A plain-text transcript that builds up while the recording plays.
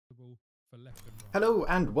for left and right. Hello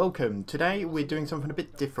and welcome. Today we're doing something a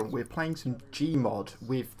bit different. We're playing some Gmod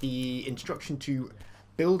with the instruction to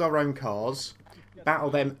build our own cars, battle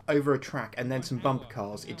them over a track, and then some bumper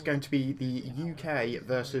cars. It's going to be the UK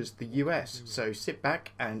versus the US, so sit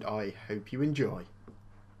back and I hope you enjoy.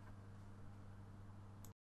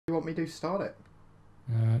 You want me to start it?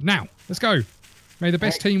 Now, let's go. May the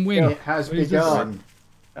best team win. It has begun.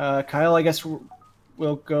 Kyle, I guess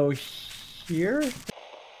we'll go here.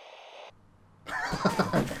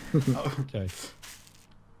 Okay.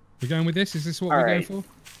 We're going with this? Is this what All we're right. going for?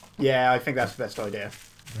 Yeah, I think that's the best idea.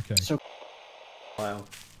 Okay. So, Well,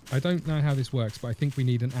 I don't know how this works, but I think we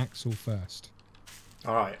need an axle first.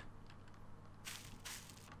 alright.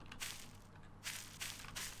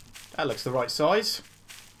 That looks the right size.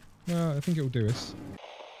 I think it'll do us.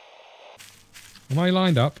 Am I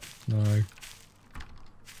lined up? No.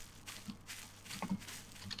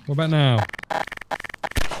 What about now?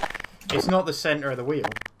 It's not the centre of the wheel.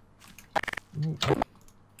 Ooh.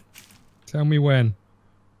 Tell me when.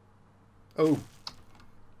 Oh.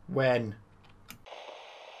 When?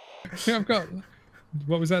 I've got...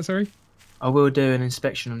 What was that, sorry? I will do an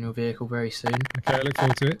inspection on your vehicle very soon. Okay, I look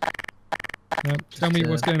forward to it. Tell me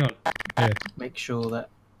what's going on. Here. Make sure that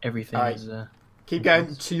everything Alright. is... Keep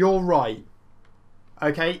going to your right.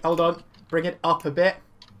 Okay, hold on. Bring it up a bit.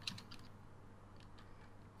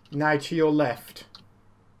 Now to your left.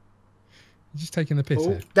 You're just taking the piss Oh,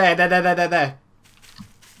 here. there.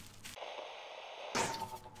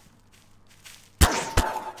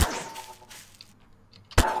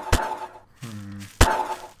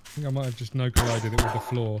 I think I might have just no-collided it with the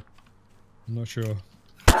floor. I'm not sure.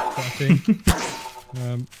 But I think...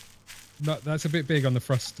 that's a bit big on the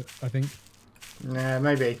thrust, I think. Nah,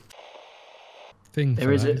 maybe.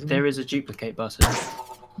 There is a duplicate button.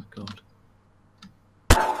 Oh, God.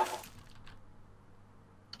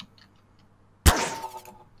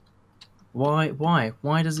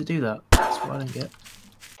 Why does it do that? That's what I don't get.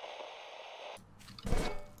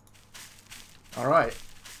 Alright.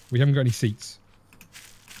 We haven't got any seats.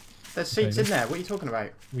 There's seats in there. What are you talking about?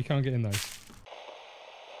 We can't get in those.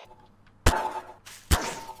 I'm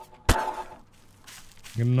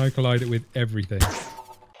going to no-collide it with everything.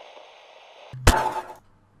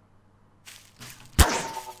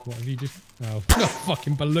 What have you just... Oh, no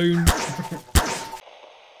fucking balloon.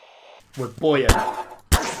 We're buoyant.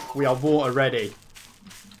 We are water ready.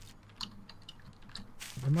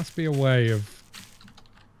 There must be a way of...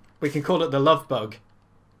 We can call it the love bug.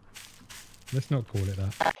 Let's not call it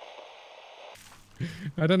that.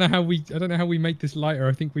 I don't know how we make this lighter.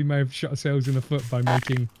 I think we may have shot ourselves in the foot by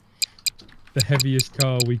making the heaviest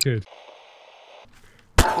car we could.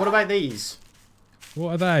 What about these? What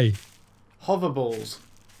are they? Hoverballs.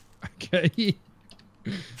 Okay.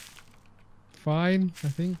 Fine, I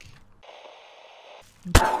think.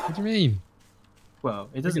 What do you mean? Well,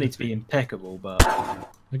 it doesn't need to be impeccable, but...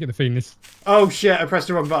 I get the feeling this... Oh shit, I pressed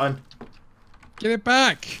the wrong button. Get it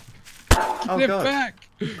back! Oh Get it god. back!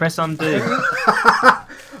 Press undo.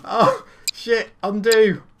 Oh shit,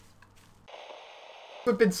 undo.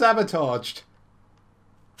 We've been sabotaged.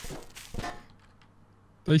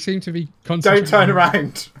 They seem to be concentrating. Don't turn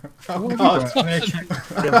around. Oh What god. have you done? Check what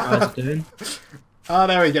the other guys are doing. Oh,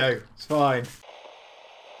 there we go. It's fine.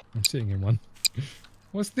 I'm sitting in one.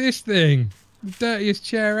 What's this thing? The dirtiest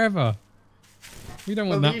chair ever. We don't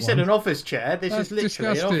want Well, that you one. said an office chair. This That's is literally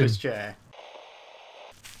disgusting. an office chair.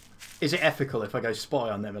 Is it ethical if I go spy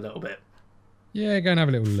on them a little bit? Yeah, go and have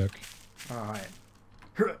a little look. Alright.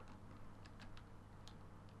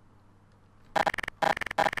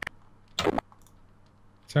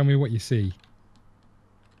 Tell me what you see.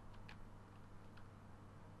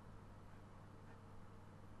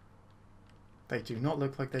 They do not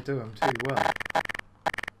look like they do them too well.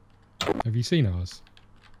 Have you seen ours?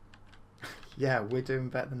 Yeah, we're doing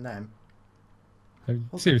better than them.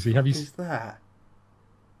 What Seriously, the have you... fuck is that?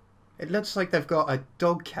 It looks like they've got a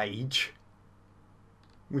dog cage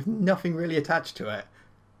with nothing really attached to it.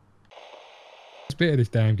 This bit of this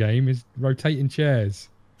damn game is rotating chairs.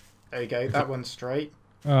 There you go, that one's straight.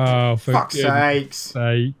 Oh, for Fuck's goodness sakes.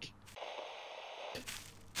 sake.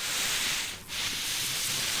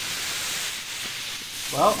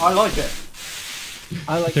 Well, I like it.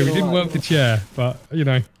 I like Okay, it we a didn't lot. work the chair, but, you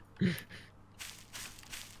know.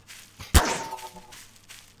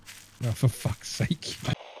 Oh, for fuck's sake.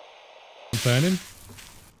 I'm turning.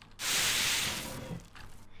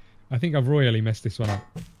 I think I've royally messed this one up.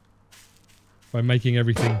 By making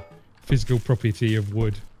everything physical property of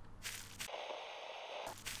wood.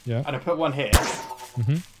 Yeah. And I put one here,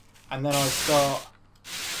 Mm-hmm. and then I start...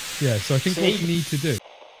 Yeah, so I think what See? we need to do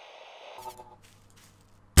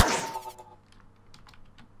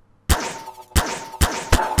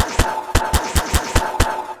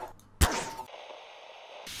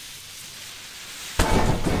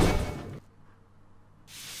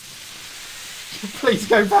Please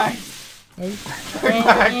go back. Oh, Go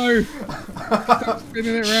back. no! Stop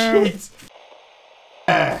spinning it round.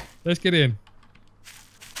 Shit. Let's get in.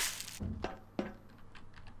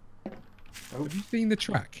 Oh. Have you seen the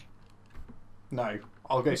track? No,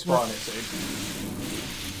 I'll go spy on it soon.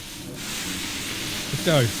 Let's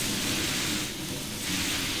go.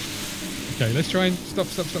 Okay, let's try and stop.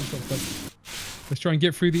 Let's try and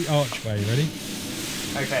get through the archway. Ready?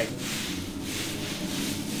 Okay.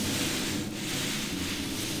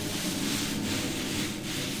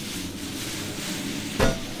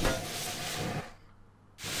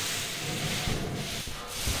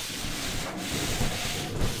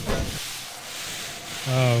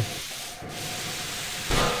 Oh.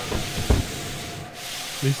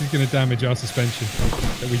 This is going to damage our suspension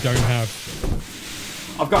that we don't have.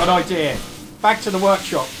 I've got an idea. Back to the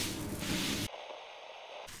workshop.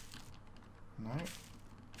 No.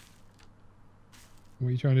 What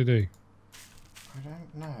are you trying to do? I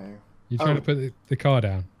don't know. You're trying to put the car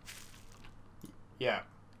down. Yeah.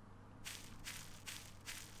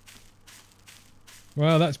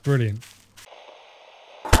 Well, that's brilliant.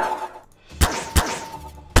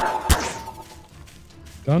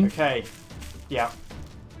 Done? Okay. Yeah.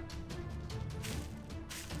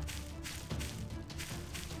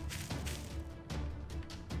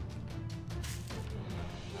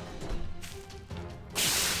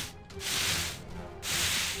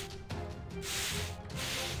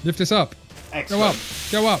 Lift us up. Excellent.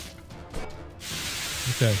 Go up.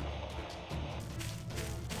 Okay.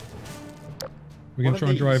 We're going to try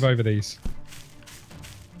and drive over these.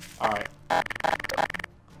 Alright.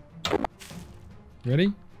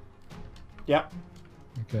 Ready? Yep.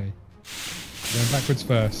 Okay. Going backwards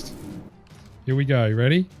first. Here we go.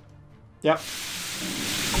 Ready? Yep.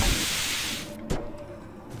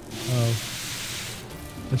 Oh.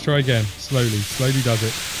 Let's try again. Slowly. Slowly does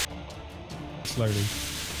it. Slowly.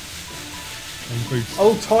 And boost.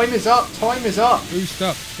 Oh, time is up. Time is up. Boost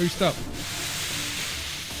up. Boost up.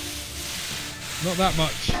 Not that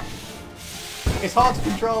much. It's hard to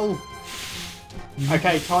control.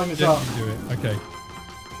 Okay, time is up. Do it. Okay.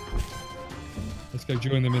 Let's go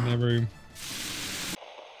join them in their room.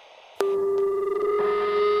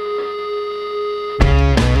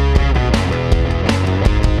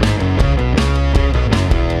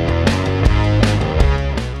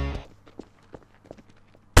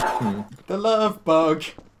 The love bug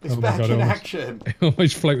is back in action. It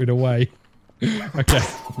almost floated away. Okay.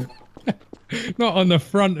 Not on the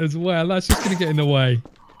front as well. That's just going to get in the way.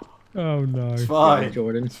 Oh no. It's fine, Yeah,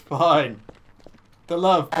 Jordan. It's fine. The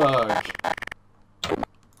love bug.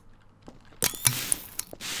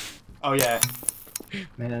 Oh yeah.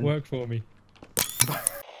 Man. Work for me.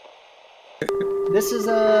 This is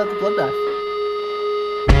the bloodbath.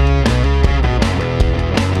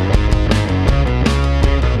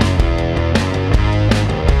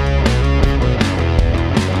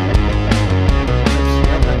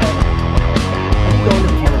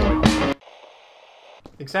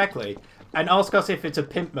 Exactly. And ask us if it's a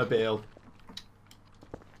pimpmobile.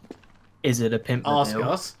 Is it a pimpmobile? Ask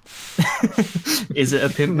us. Is it a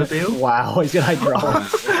pimpmobile? Wow, he's gonna hydraulic.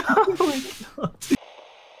 Oh my god.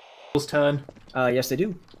 Turn. Yes, they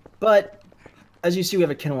do. But as you see, we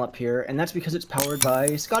have a kennel up here, and that's because it's powered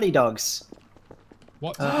by Scotty dogs.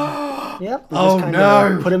 What? Yep. We Oh, just kinda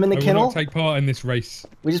no. Put him in the I will kennel. not take part in this race.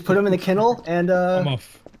 We just put him in the kennel, and I'm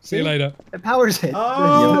off. See you later. It powers it.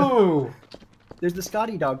 Oh. There's the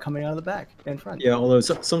Scotty dog coming out of the back and front. Yeah, although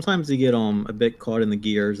sometimes you get a bit caught in the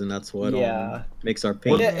gears, and that's what makes our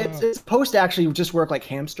paint. Yeah, it's supposed to actually just work like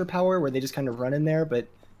hamster power, where they just kind of run in there. But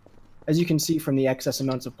as you can see from the excess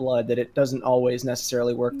amounts of blood, that it doesn't always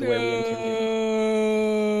necessarily work the way we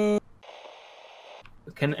intended.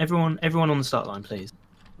 Can everyone on the start line, please?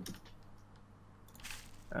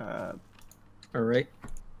 All right.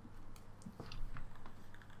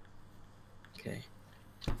 Okay.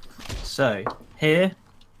 So here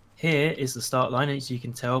is the start line, as you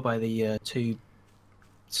can tell by the two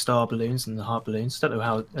star balloons and the heart balloons. I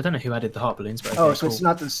don't know who added the heart balloons, but okay, Oh, so cool. it's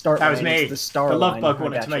not the start That line. was me. It's the star The love line. bug I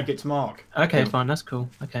wanted to gotcha. make its mark. Okay, fine, that's cool.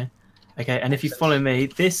 Okay, and if you follow me,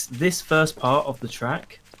 this first part of the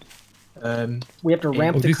track. We have to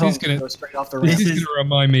ramp the this cone is gonna- to go straight off the ramp. This is going to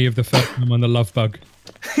remind me of the first time on the love bug.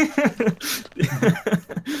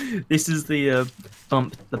 This is the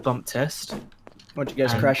bump test. Won't you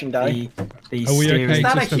guys crash and die? The Are we steering- okay? Is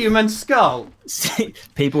that a Just a- human skull?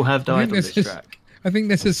 People have died on this this is- track. I think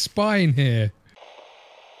there's a spine here.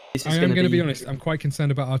 This I is am going to be be honest. I'm quite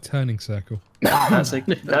concerned about our turning circle.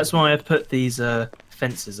 That's why I put these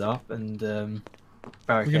fences up and We're going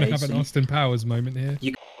to have barricades. an Austin Powers moment here.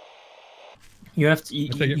 You have to.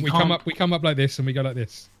 We come up like this, and we go like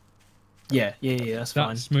this. Yeah. That's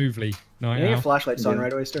fine. Smoothly. No, Yeah, your flashlight's on,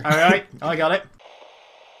 right, Oyster? All right, I got it.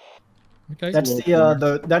 Okay.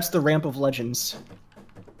 That's the ramp of legends.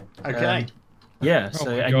 Okay. Yeah. Oh So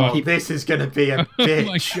my and God. you This is gonna be a Oh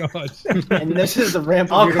bitch. my god. And this is the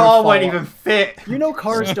ramp. Our you're gonna car won't fall even off. fit. You know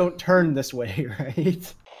cars don't turn this way,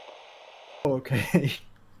 right? Okay.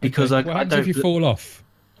 because What I happens don't. if you fall off?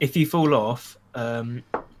 If you fall off, I'm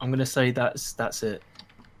gonna say that's it.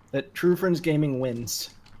 That True Friends Gaming wins.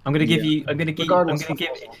 I'm gonna give you. I'm gonna give. I'm Regardless gonna of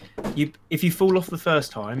give falls. you. If you fall off the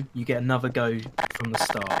first time, you get another go from the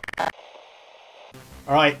start.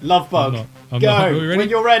 All right, love bug. I'm Go not. Are we ready? when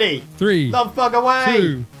you're ready. 3, Love bug away.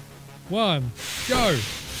 2, 1, go.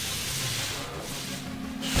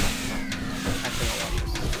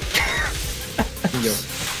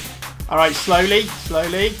 All right, slowly.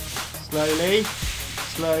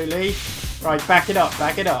 Right, back it up.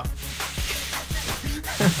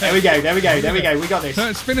 There we go. We got this.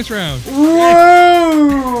 No, spin us round.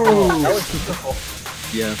 Whoa! That was beautiful.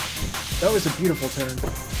 Yeah. That was a beautiful turn.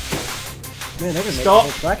 Man, they would make Stop. a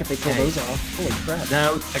whole track if they pull Okay. those off. Holy crap.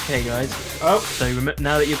 Now, okay, guys. Oh, So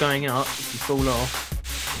now that you're going up, if you fall off,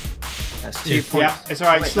 that's 2 Yeah. points. yeah, it's all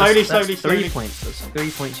right. Wait, Slowly. that's 3 points. That's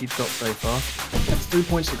 3 points you've got so far. That's 3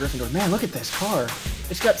 points to Gryffindor. Man, look at this car.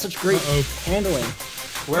 It's got such great Uh-oh. handling.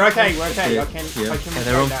 We're okay. Yeah, I can yeah.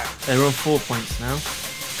 they're on. respect that. They're on 4 points now.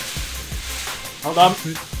 Hold on.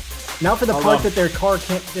 Now for the Hold part on. that their car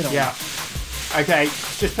can't fit on. Yeah. Okay,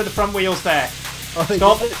 just put the front wheels there. Oh, they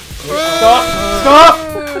Stop. did it?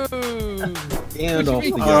 Stop. And What off do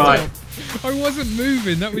you we mean, go. All right. I wasn't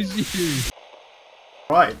moving. That was you.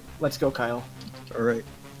 Right. Let's go, Kyle. All right.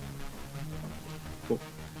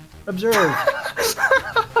 Observe.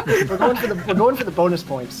 we're going for the bonus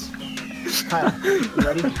points. Kyle, you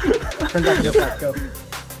ready? Turn back the track. Go.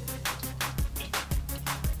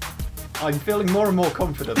 I'm feeling more and more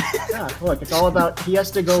confident. Yeah, look, it's all about he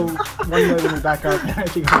has to go one way when we back up, and I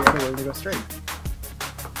think the other way when we go straight.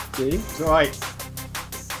 See? It's all right.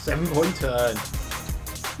 7-point turn.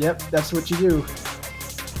 Yep, that's what you do.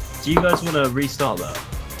 Do you guys want to restart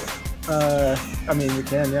that? I mean, we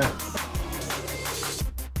can, yeah.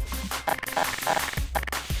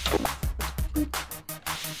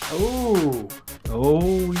 Ooh,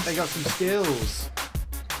 Oh, they got some skills.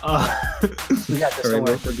 We got this. All Don't right,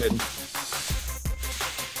 worry. we're good.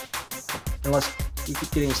 Unless you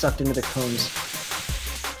keep getting sucked into the cones.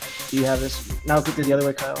 Do you have this? Now go the other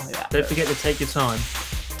way, Kyle. Yeah. don't forget to take your time.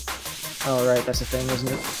 Oh, right, that's a thing, isn't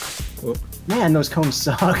it? Whoop. Man, those cones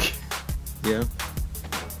suck. Yeah.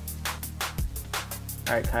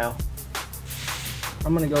 Alright, Kyle.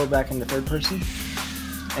 I'm gonna go back into third person.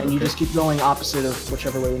 And you just keep going opposite of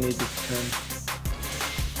whichever way we need to turn.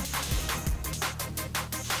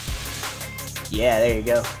 Yeah, there you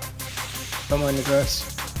go. Come on, Negros.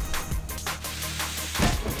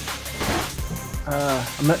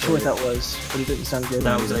 I'm not sure what that was, but it didn't sound good.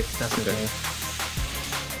 That was that's okay.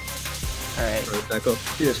 Alright, All right, back up.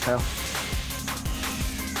 do this, Kyle.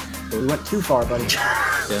 We went too far, buddy.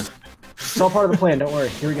 Yeah. It's all part of the plan, don't worry.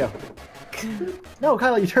 Here we go. No,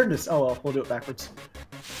 Kyle, you turned us. Oh well, we'll do it backwards.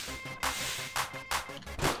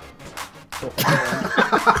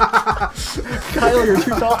 Kyle, you're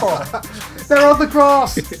too tall. They're on the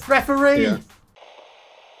grass. Referee. Yeah.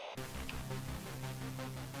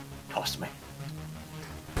 Toss me.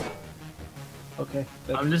 Okay.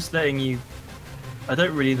 I'm just letting you. I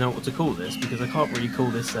don't really know what to call this because I can't really call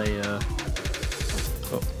this a.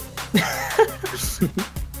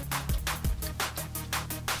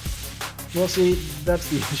 Well, see, that's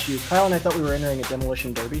the issue. Kyle and I thought we were entering a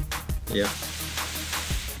demolition derby, Yeah.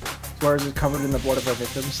 whereas it's covered in the blood of our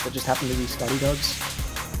victims that just happen to be Scotty dogs.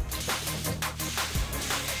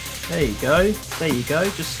 There you go. There you go.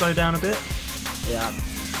 Just slow down a bit. Yeah.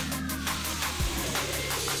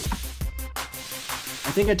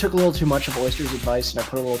 I think I took a little too much of Oyster's advice and I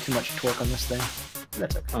put a little too much torque on this thing.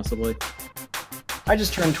 That's okay. Possibly. I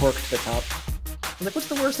just turned torque to the top. I'm like, what's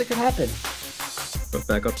the worst that could happen? But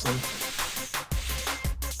back up some.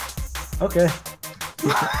 Okay.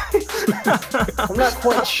 I'm not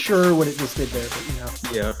quite sure what it just did there, but you know.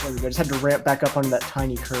 Yeah. There we go. I just had to ramp back up onto that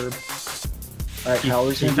tiny curb. Alright, Kyle,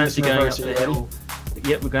 we're just You gonna do this fancy in going up reverse. Are the you ready? hill?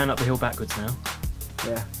 Yep, we're going up the hill backwards now.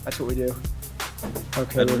 Yeah, that's what we do.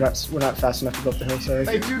 Okay, we're not fast enough to go up the hill, sorry.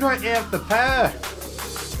 They do not have the pair.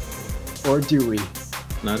 Or do we?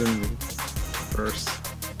 Not in first.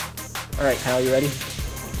 Alright, Kyle, you ready?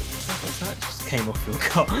 That just came off your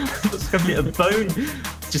car. That's gonna be a bone.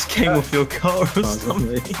 Just came off your car or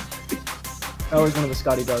Possibly. something. That was one of the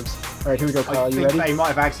Scotty dogs. Alright, here we go, Kyle. I You think ready? they might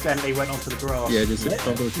have accidentally went onto the grass. Yeah, just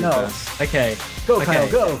don't go too No. fast. Okay. Go, Okay. Kyle,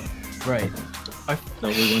 go! Right. No,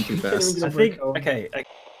 we went too fast. I think. Okay.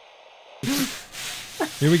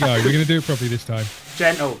 Here we go. We're gonna do it properly this time.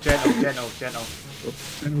 Gentle, gentle, gentle, gentle.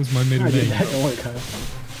 That was my middle I did name. that. Don't worry, Kyle.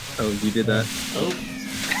 Oh, you did that.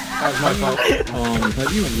 That was my fault. How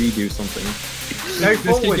do you redo something? No Let's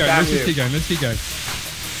keep forward, going. damn Let's just you. keep going. Let's keep going.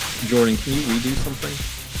 Jordan, can you redo something?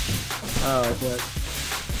 Oh, what?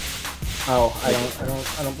 Oh,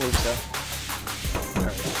 I don't believe so.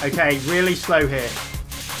 Okay, really slow here.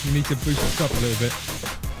 You need to boost us up a little bit.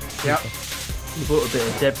 Yep. You brought a bit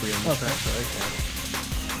of debris on the Okay. track, but okay.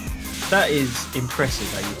 That is impressive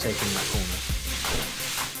how you've taken that corner.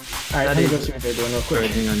 Alright, That let me is go see what they're doing real Alright,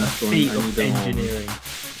 quick. hang on, A Jordan, feat I of need to, engineering.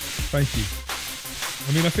 Thank you.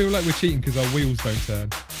 I mean, I feel like we're cheating because our wheels don't turn.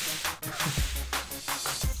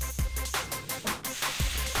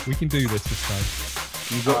 We can do this time.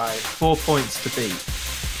 You've got Alright. 4 points to beat.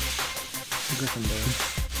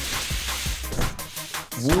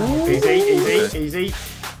 Easy, easy, easy.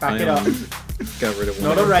 Back it up. Got rid of one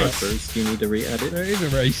Not of a the race. buffers. You need to re-edit. There is a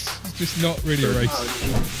race. It's just not really a race.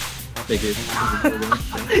 They did.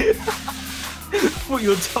 Thought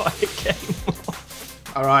your tyre came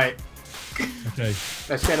off. Alright, Okay.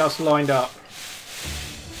 let's get us lined up.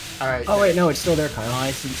 Alright, Oh wait, no, it's still there, Kyle.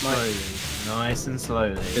 Nice and slowly. Nice and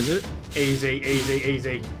slowly. Is it? easy, easy,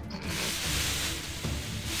 easy.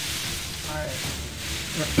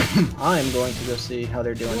 I'm going to go see how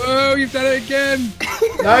they're doing. Whoa, you've done it again!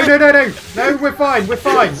 No, no, no, no! No, we're fine, we're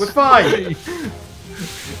fine, we're fine!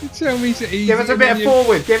 You tell me to easy. Give us a and bit then of you-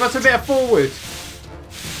 forward, give us a bit of forward!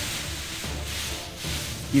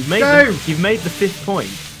 You've made Go! you've made the 5th point.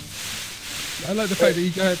 I like the fact that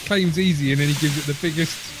he claims easy and then he gives it the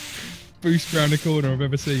biggest boost round the corner I've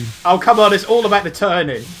ever seen. Oh, come on, it's all about the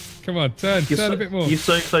turning. Come on, turn a bit more. You're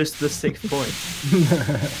so close to the 6th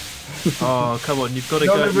point. Oh, come on, you've got to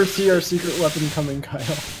Don't go. ever see our secret weapon coming, Kyle.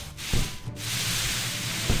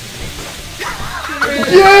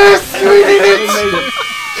 Yes! We did it!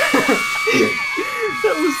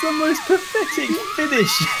 That was the most pathetic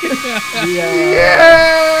finish. Yeah.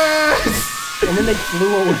 Yes! And then they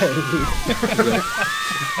flew away.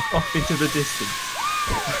 Off into the distance.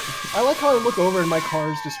 I like how I look over and my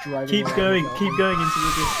car's just driving. Keep around going, without keep me. going into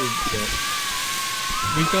the distance.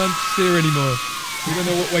 We can't steer anymore. We don't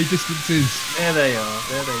know what way distance is. There they are,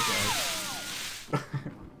 there they go.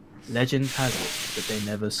 Legend has it that they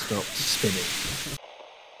never stopped spinning.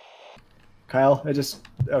 Kyle, I just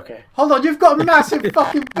okay. Hold on, you've got a massive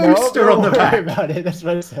fucking booster No, on the don't worry back. about it. That's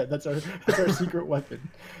what I said. That's our secret weapon.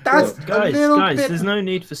 That's Guys, a little guys, bit... there's no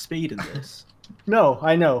need for speed in this. No,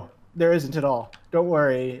 I know there isn't at all. Don't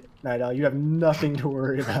worry, Night Owl. You have nothing to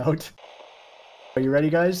worry about. Are you ready,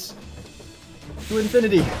 guys? To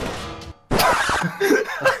infinity.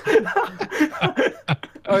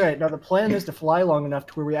 Okay, now the plan is to fly long enough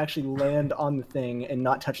to where we actually land on the thing and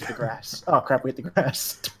not touch the grass. Oh crap, we hit the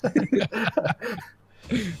grass.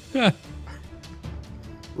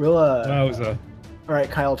 We'll Wowza. Alright,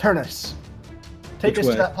 Kyle, turn us. Take Which us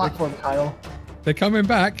way? to that platform, Kyle. They're coming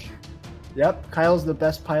back. Yep, Kyle's the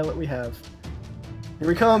best pilot we have. Here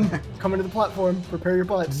we come. Coming to the platform. Prepare your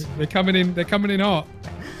butts. They're coming in. They're coming in hot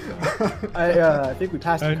I think we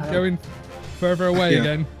passed him, and Kyle. going further away Yeah.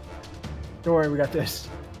 again. Don't worry, we got this.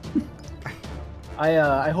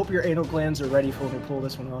 I hope your anal glands are ready for when we pull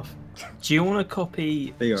this one off. Do you want to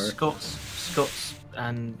copy They are. Scott's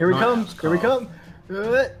and Here we Night come. Owl's Here we car? come.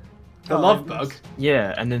 The love bug.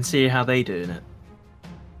 Yeah, and then see how they doing it.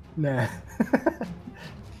 Nah.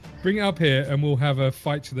 Bring it up here and we'll have a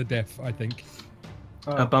fight to the death, I think.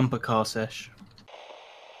 A bumper car sesh.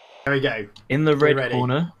 There we go. In the red ready.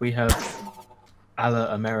 corner, we have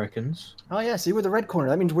Alla Americans. Oh yeah, see, we're the red corner.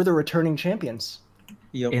 That means we're the returning champions.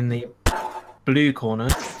 Yep. In the blue corner,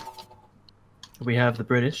 we have the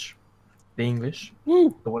British, the English,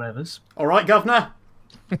 Woo! the whatevers. All right, governor.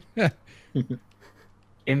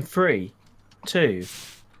 In 3, 2,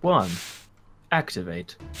 1,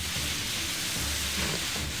 activate.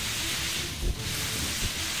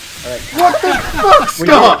 Alright. What the fuck,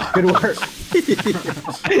 Scott? Good work.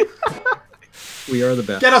 We are the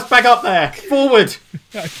best. Get us back up there. Forward.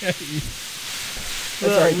 Okay. That's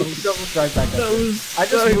alright. Don't drive back up. was I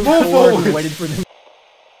just moved Move forward forward. and waited for them.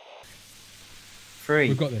 3,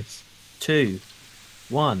 We've got this. 2,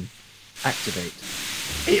 1, activate.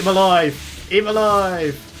 Eat him alive. Eat him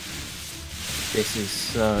alive. This is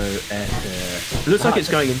so epic. It looks like it's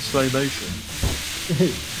going in slow motion.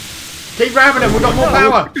 Keep ramming him. We've got more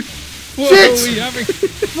power. Whoa, Shit! we haven't,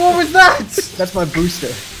 What was that? That's my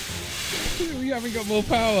booster. we haven't got more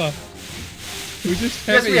power. We're just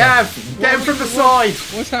Yes, heavier. we have. Get him from the side.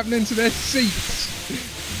 What's happening to their seats?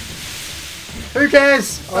 Who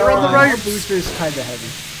cares? They're on the Our ropes. booster is kind of heavy.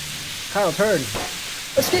 Kyle, turn.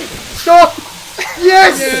 Escape. Stop.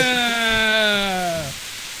 Yes. Yeah!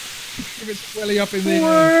 Give it swelly up in the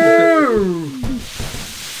air. Woo.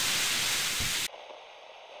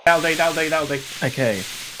 That'll do. Okay,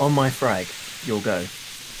 on my frag, you'll go.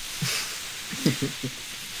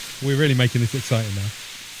 We're really making this exciting now.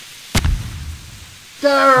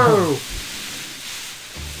 Go.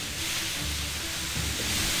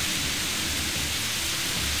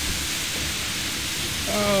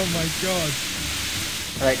 Oh my god.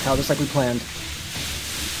 Alright, Kyle, just like we planned.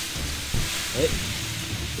 Wait.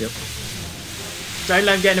 Yep. Don't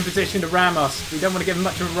let him get in a position to ram us. We don't want to give him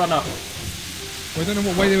much of a run up. Well, I don't know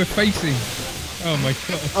what way they were facing. Oh my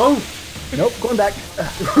god. Oh. Nope, going back.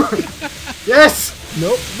 Yes.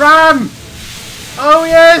 Nope. Ram. Oh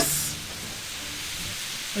yes.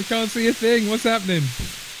 I can't see a thing. What's happening?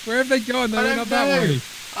 Where have they gone? They I went don't up that know. way.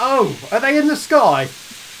 Oh, are they in the sky?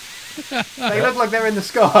 They look like they're in the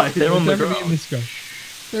sky. They're on the Definitely in the ground. sky.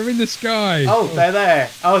 They're in the sky. Oh, they're there.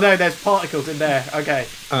 Oh no, there's particles in there. Okay.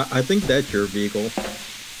 I think that's your vehicle.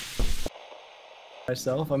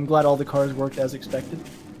 Myself. I'm glad all the cars worked as expected.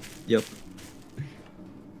 Yep.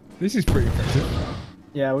 This is pretty impressive.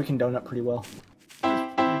 Yeah, we can donut pretty well. How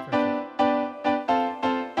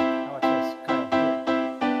about this? Kyle, do it.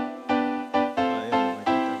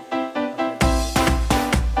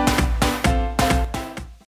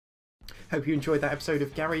 Hope you enjoyed that episode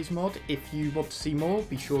of Garry's Mod. If you want to see more,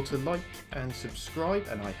 be sure to like and subscribe,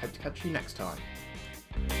 and I hope to catch you next time.